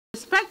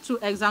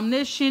respect to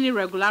examination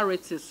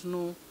irregularities,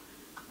 no,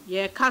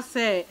 yeah, can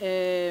say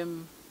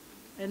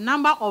a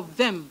number of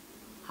them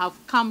have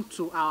come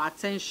to our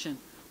attention.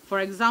 For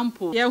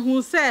example, yeah,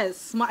 who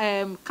says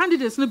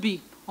candidates no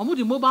be on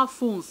the mobile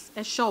phones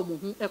a show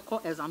who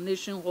echo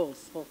examination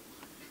halls.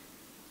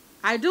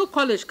 Ideal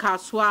College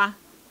Kaswa,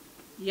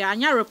 yeah,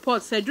 anya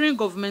report said during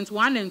government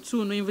 1 and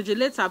 2 no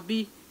invigilator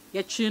be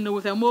yet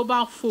with a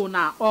mobile phone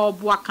or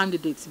boa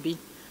candidates be.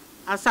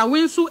 As a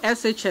winsu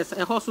SHS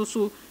a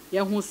hosu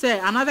yeah who say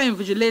another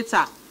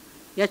invigilator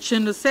yet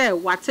say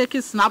what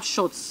taking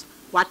snapshots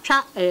what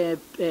track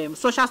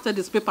social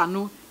studies paper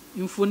no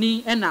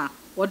infoni ena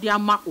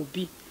odiama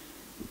obi.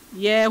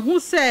 Yeah, who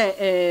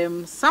say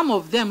some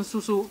of them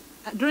so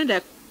during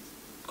the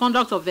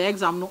conduct of the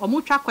exam no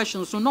omutra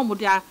questions so no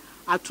there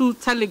are 2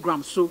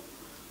 telegrams so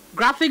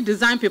graphic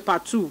design paper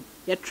 2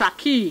 ye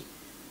tracky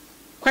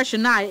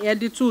question I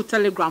edit 2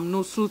 telegram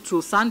no so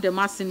to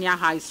Sandema Senior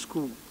High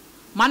School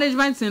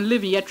management in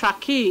living ye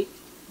tracky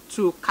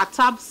to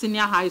Katab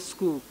Senior High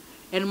School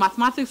and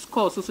mathematics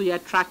course so ye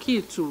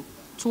tracky to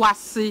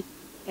Wassce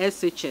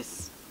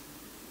SHS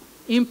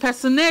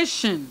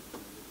impersonation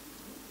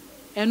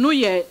eno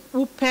ye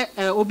upe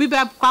obi be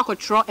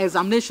kwakotro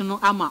examination no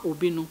ama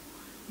obi no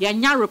ye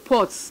nya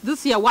reports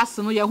this year Wassce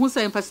no ye hu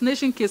say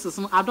impersonation cases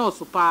no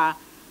adults pa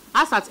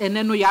as at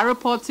eneno ye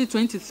reported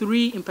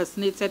 23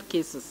 impersonated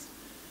cases.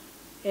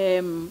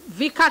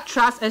 Vicar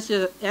Trust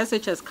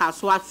SHS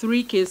Kaswa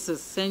 3 cases,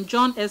 St.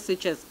 John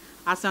SHS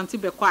Asante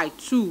Bekwai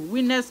 2,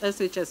 Winners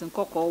SHS in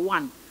Koko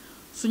 1,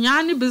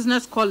 Sunyani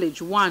Business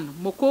College 1,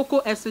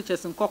 Mokoko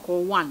SHS in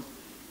Koko 1,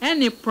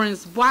 any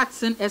Prince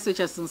Watson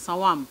SHS in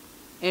Sawam,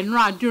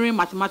 and during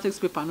mathematics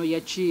paper no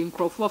yechi in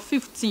Crawford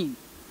 15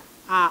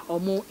 are or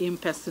more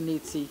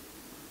impersonating.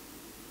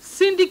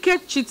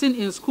 Syndicate cheating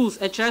in schools,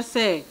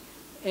 say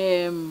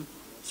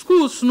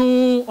schools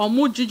no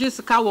omo jiji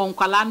sika won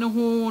kwala ne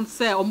ho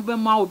say omo be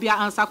ma obi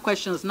answer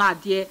questions na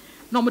there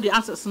no mo the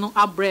answers no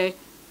abre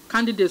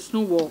candidates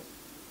no wo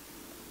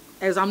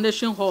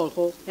examination hall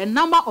ho a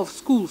number of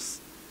schools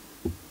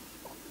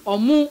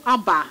omo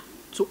aba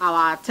to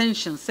our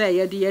attention say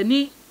ye de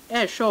ani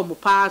e show mo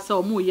pa say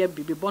omo ye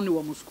bibi boni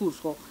wo mo schools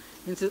ho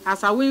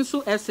as a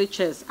winsu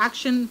SHS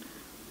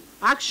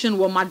action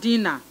wo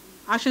Madina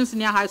Action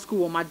Senior High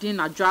School,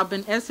 Madina,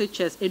 Draben,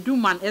 SHS,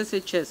 Eduman,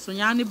 SHS,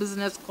 Sunyani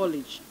Business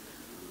College,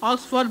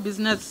 Oxford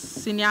Business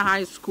Senior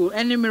High School,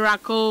 Any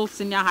Miracle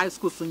Senior High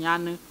School,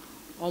 Sunyani,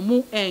 or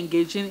more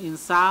engaging in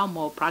some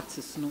more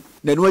practice. No.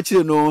 Then what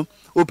you know,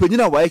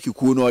 Openina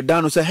Waec no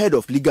down as a head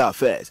of legal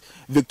affairs,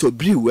 Victor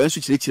Brew, and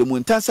switch the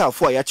Montasa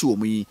for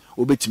Yachi,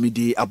 Obetimi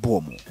de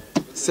Abomo.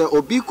 Sir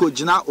Obi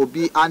Kojina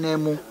Obi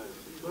Anemu,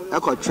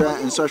 Ecotra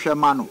and Social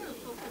Mano,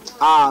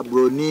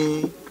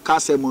 Bruni.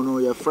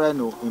 Kasemono ye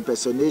friend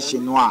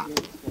impersonation no a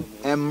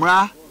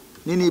emra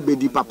nini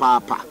bedi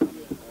papa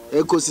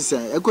ekosi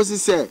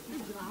se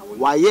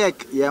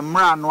Waec ye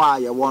emra no a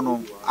ye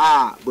wono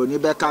boni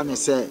beka ne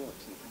se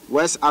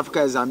West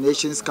Africa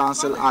Examinations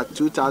Council Act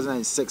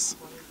 2006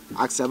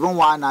 Act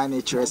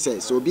 719 chere se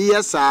so bi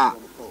yesa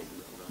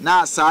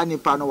na sa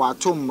nipa no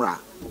watomra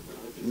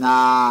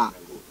na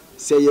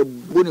se ye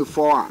boni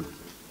for a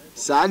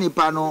sa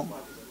nipa no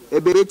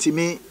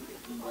ebetimi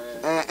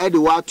edi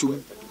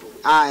watum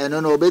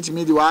no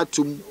betimi di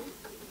watum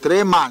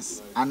 3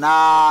 months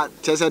ana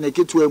tese ne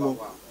ketuemu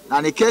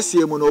na ne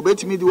kese mu no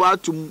betimi di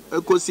watum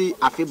ekosi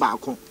afi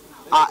baako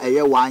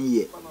eye 1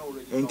 year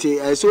enti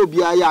ese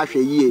obi aye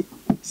ahwe yie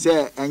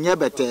se enye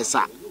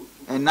betesa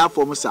enna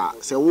fom sa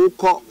se wo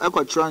kọ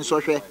ekotro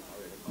nsohwe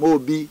ma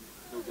obi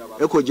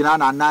ekogina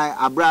na nan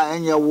abra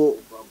enye wo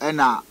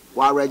na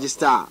wa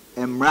register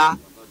emra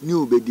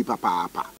new bedi papa